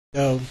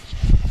Yo,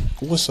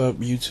 what's up,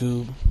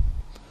 YouTube?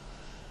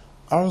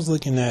 I was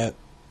looking at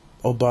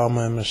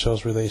Obama and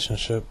Michelle's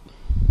relationship.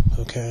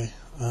 Okay,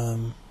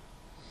 one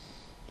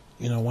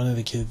of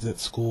the kids at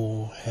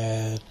school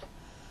had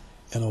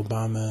an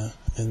Obama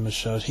and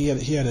Michelle. He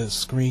had a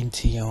screen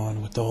tee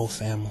on with the whole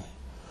family.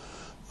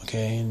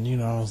 Okay,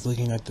 and I was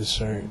looking at the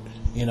shirt.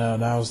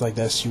 And I was like,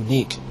 that's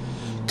unique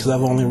because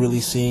I've only really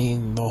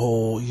seen the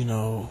whole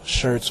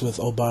shirts with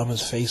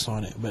Obama's face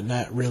on it, but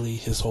not really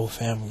his whole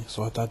family.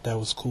 So I thought that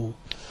was cool.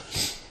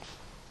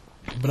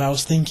 But I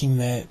was thinking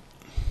that,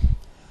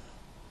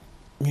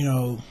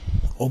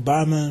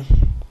 Obama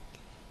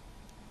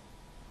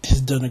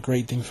has done a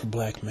great thing for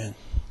black men.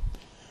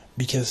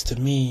 Because to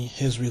me,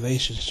 his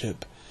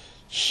relationship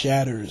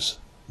shatters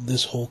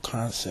this whole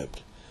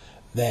concept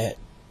that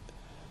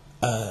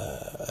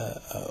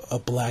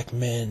black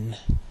men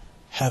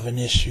have an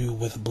issue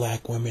with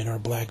black women or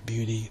black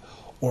beauty,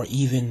 or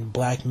even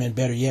black men,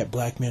 better yet,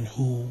 black men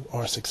who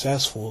are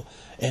successful,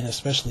 and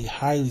especially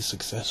highly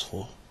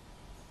successful,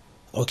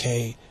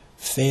 negate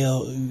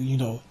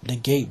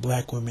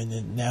black women,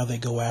 and now they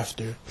go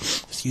after,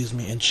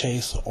 and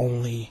chase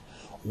only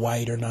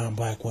white or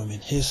non-black women.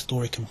 His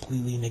story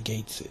completely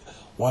negates it.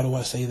 Why do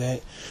I say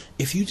that?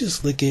 If you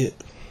just look at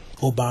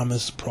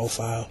Obama's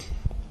profile,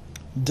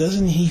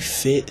 doesn't he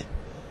fit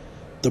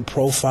the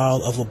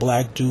profile of a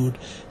black dude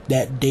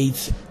that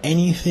dates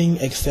anything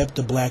except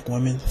the black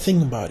women?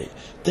 Think about it.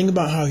 Think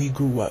about how he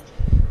grew up.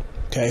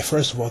 Okay,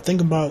 first of all,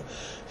 think about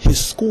his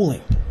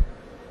schooling.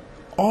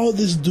 All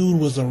this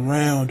dude was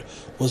around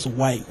was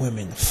white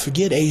women.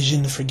 Forget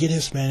Asian, forget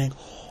Hispanic.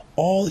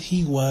 All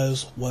he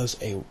was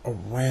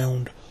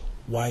around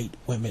white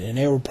women. And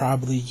they were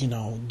probably,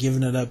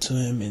 giving it up to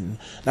him. And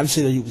not to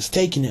say that he was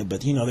taking it,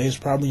 but, they was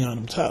probably on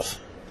him tough.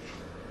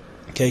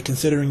 Okay,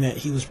 considering that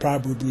he was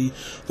probably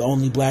the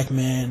only black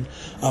man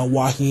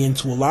walking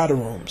into a lot of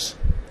rooms.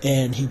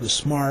 And he was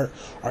smart,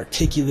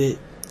 articulate,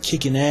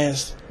 kicking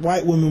ass.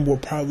 White women were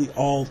probably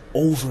all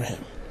over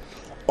him.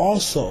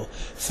 Also,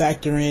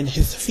 factor in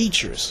his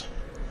features.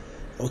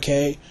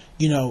 Okay?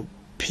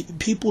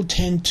 People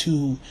tend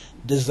to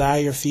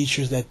desire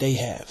features that they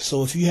have.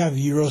 So if you have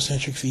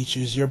Eurocentric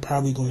features, you're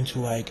probably going to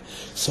like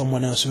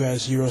someone else who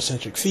has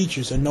Eurocentric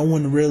features, and no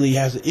one really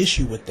has an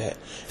issue with that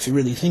if you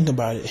really think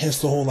about it. Hence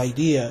the whole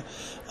idea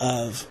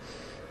of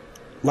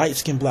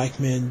light-skinned black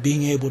men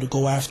being able to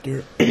go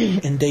after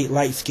and date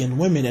light-skinned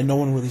women, and no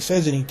one really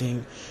says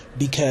anything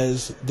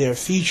because their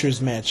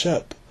features match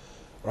up.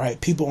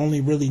 Right? People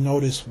only really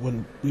notice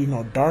when,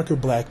 darker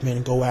black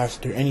men go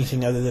after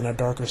anything other than a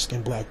darker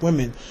skinned black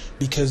woman,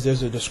 because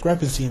there's a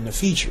discrepancy in the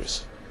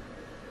features.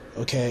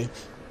 Okay?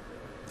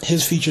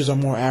 His features are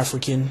more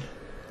African,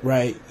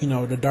 right?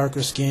 The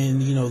darker skin,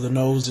 the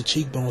nose, the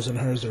cheekbones, and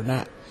hers are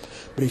not.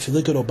 But if you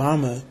look at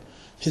Obama,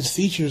 his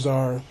features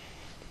are,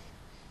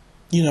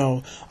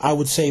 I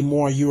would say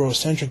more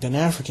Eurocentric than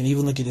African.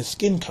 Even look at his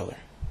skin color.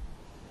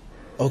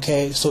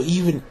 Okay? So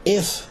even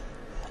if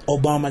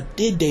Obama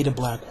did date a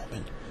black woman,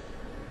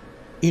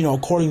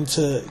 according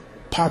to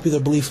popular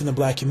belief in the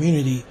black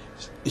community,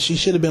 she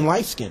should have been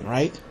light-skinned,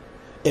 right?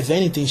 If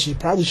anything, she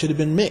probably should have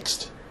been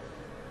mixed.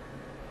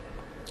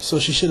 So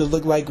she should have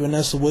looked like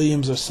Vanessa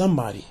Williams or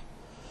somebody.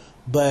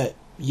 But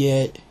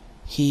yet,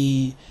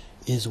 he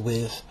is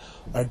with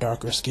a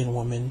darker-skinned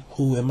woman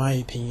who, in my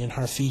opinion,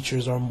 her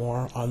features are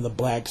more on the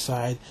black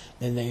side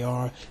than they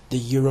are the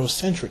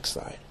Eurocentric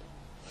side.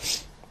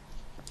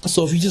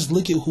 So if you just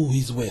look at who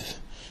he's with,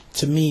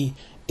 to me,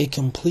 it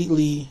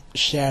completely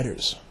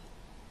shatters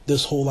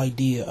this whole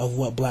idea of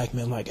what black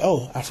men like.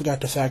 Oh, I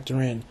forgot to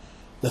factor in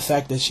the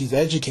fact that she's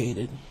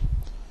educated,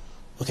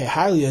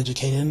 highly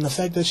educated, and the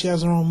fact that she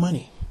has her own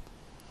money.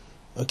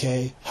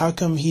 Okay, how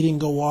come he didn't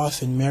go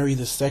off and marry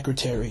the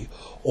secretary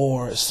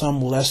or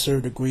some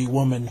lesser degree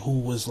woman who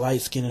was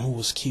light-skinned and who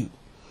was cute?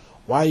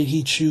 Why did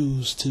he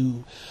choose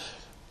to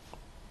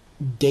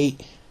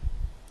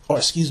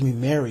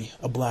marry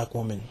a black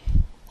woman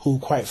who,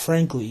 quite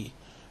frankly,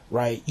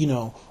 right,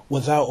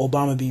 without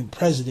Obama being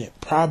president,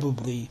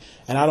 probably,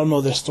 and I don't know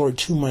their story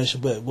too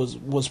much, but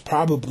was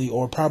probably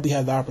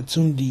had the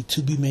opportunity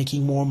to be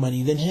making more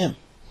money than him,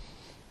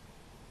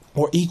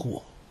 or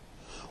equal.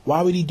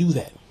 Why would he do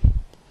that?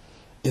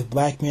 If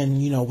black men,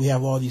 we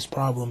have all these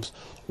problems,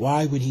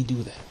 why would he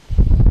do that?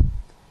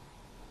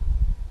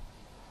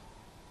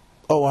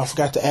 Oh, I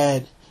forgot to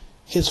add,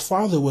 his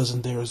father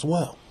wasn't there as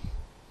well.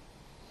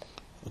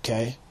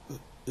 Okay?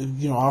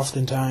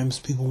 Oftentimes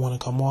people want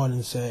to come on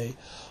and say,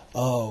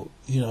 oh,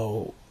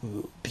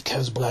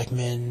 because black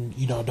men,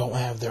 don't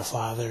have their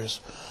fathers,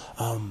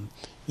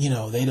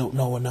 they don't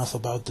know enough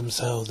about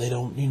themselves. They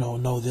don't,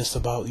 know this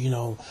about,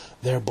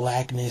 their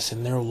blackness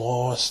and their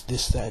loss,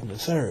 this, that, and the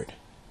third.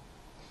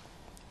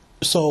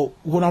 So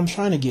what I'm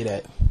trying to get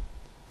at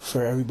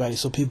for everybody,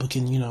 so people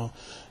can,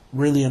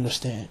 really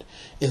understand,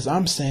 is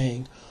I'm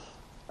saying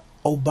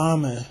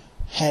Obama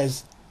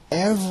has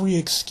every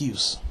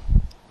excuse,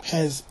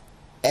 has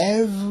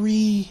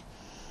every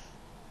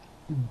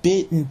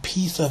bit and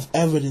piece of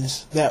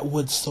evidence that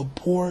would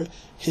support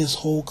his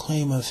whole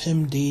claim of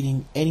him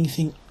dating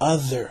anything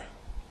other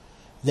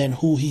than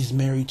who he's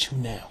married to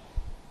now.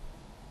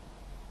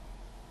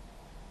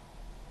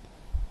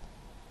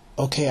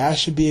 Okay, I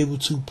should be able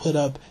to put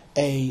up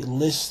a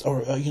list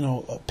or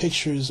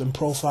pictures and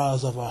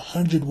profiles of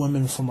 100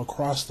 women from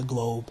across the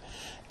globe,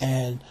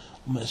 and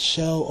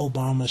Michelle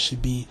Obama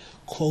should be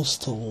close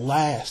to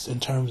last in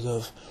terms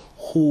of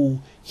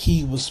who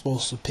he was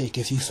supposed to pick.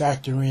 If you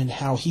factor in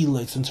how he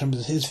looks in terms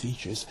of his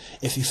features,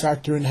 if you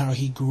factor in how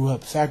he grew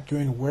up, factor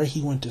in where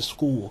he went to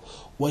school,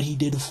 what he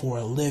did for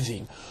a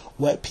living,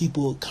 what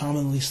people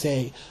commonly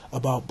say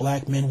about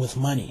black men with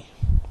money,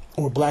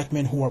 or black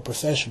men who are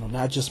professional,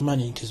 not just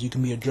money, because you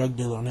can be a drug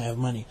dealer and have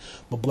money,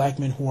 but black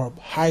men who are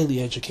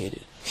highly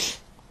educated.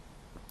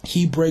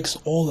 He breaks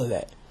all of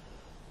that.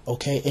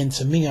 Okay, and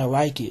to me, I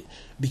like it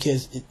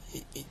because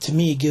to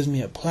me, it gives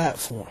me a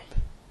platform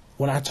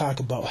when I talk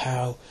about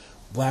how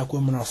black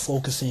women are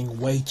focusing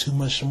way too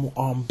much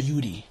on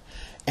beauty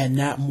and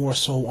not more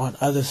so on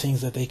other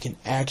things that they can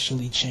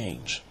actually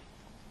change.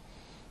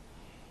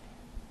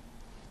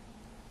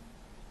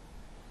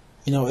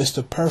 You know, it's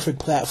the perfect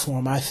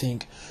platform, I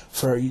think,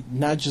 for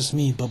not just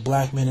me, but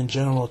black men in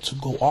general to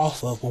go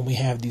off of when we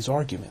have these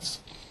arguments.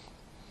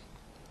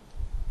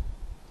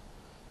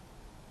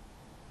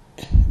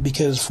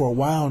 Because for a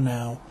while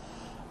now,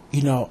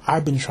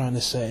 I've been trying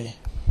to say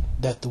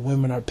that the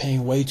women are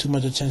paying way too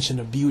much attention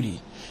to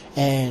beauty.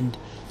 And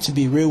to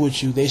be real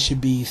with you, they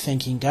should be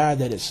thanking God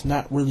that it's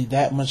not really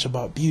that much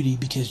about beauty,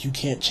 because you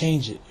can't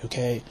change it,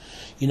 okay?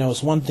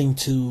 It's one thing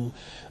to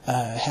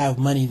have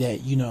money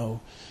that, you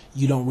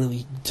don't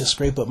really, to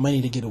scrape up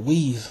money to get a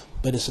weave,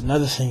 but it's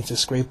another thing to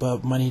scrape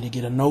up money to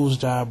get a nose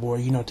job or,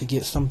 to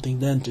get something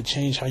done to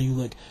change how you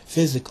look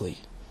physically.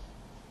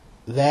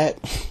 That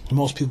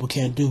most people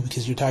can't do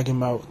because you're talking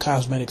about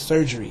cosmetic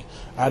surgery.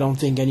 I don't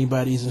think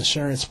anybody's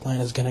insurance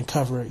plan is going to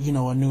cover, a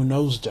new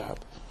nose job.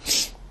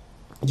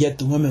 Yet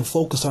the women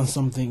focus on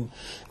something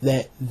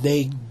that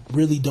they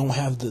really don't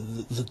have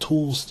the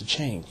tools to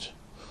change.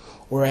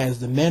 Whereas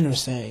the men are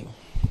saying,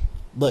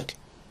 look,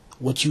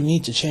 what you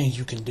need to change,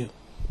 you can do.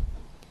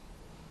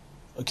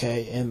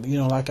 Okay, and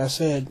like I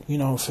said,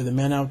 for the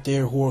men out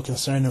there who are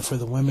concerned, and for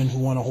the women who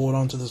want to hold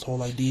on to this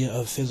whole idea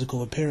of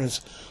physical appearance,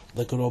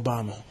 look at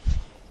Obama.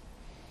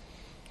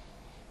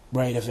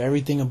 Right, if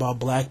everything about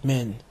black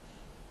men,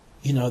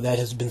 that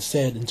has been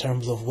said in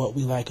terms of what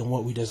we like and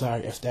what we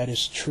desire, if that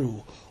is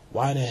true,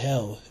 why the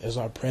hell is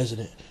our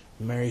president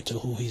married to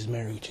who he's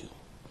married to?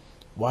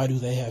 Why do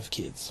they have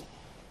kids?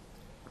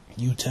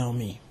 You tell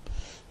me.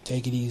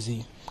 Take it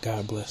easy.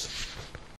 God bless.